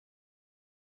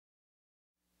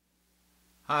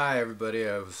Hi everybody,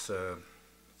 I was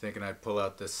thinking I'd pull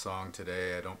out this song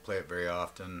today. I don't play it very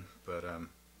often, but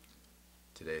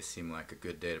today seemed like a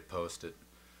good day to post it.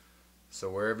 So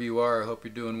wherever you are, I hope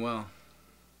you're doing well.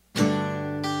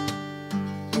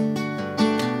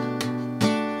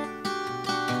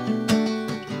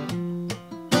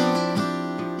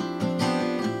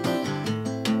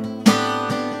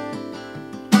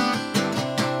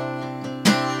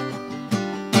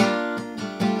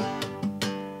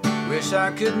 Wish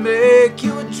I could make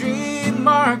you a dream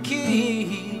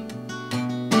marquee.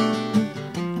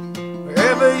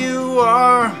 Wherever you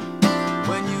are,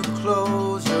 when you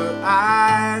close your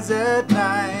eyes at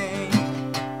night,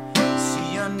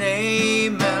 see your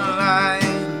name and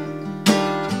light,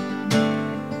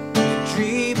 you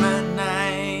dream at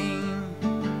night.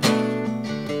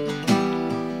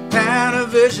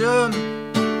 Panavision,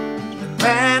 the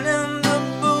man in the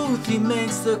booth, he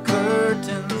makes the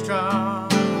curtains drop.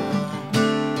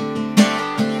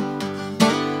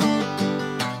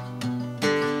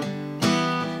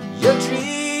 Your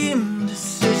dream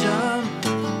decision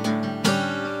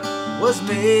was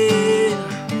made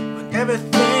when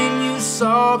everything you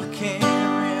saw became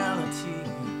reality.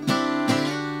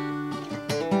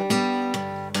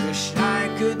 Wish I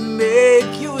could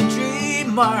make you a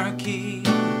dream marquee.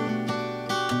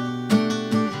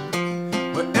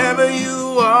 Wherever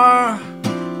you are,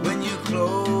 when you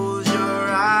close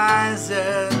your eyes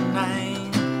at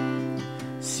night,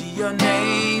 see your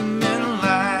name in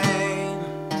light.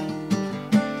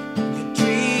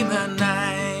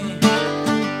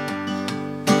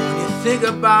 Think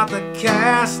about the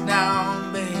cast now,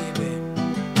 baby.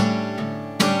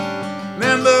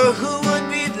 Remember who would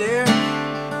be there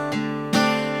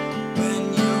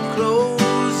when you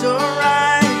close your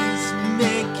eyes.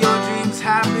 Make your dreams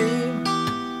happy,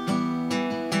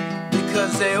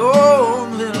 because they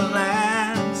only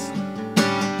last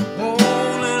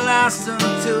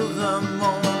until the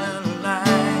morning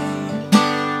light.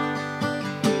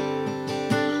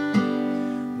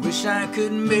 Wish I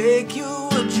could make you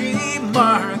a dream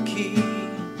marquee.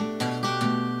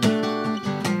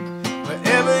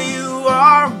 Wherever you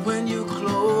are, when you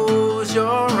close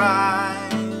your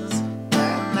eyes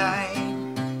at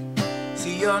night,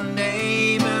 see your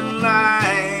name in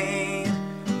light,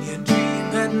 you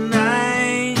dream at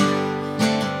night.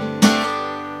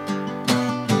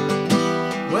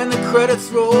 When the credits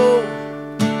roll,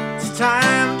 it's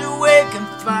time to wake and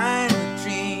find the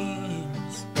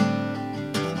dreams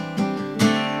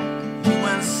you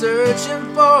went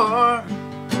searching for.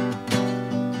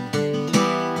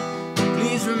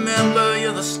 Please remember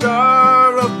you're the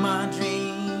star of my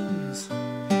dreams,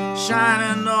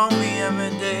 shining on me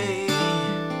every day,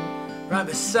 right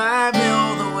beside me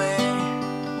all the way.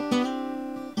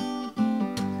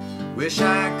 Wish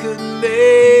I could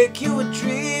make you a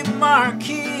dream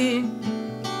marquee.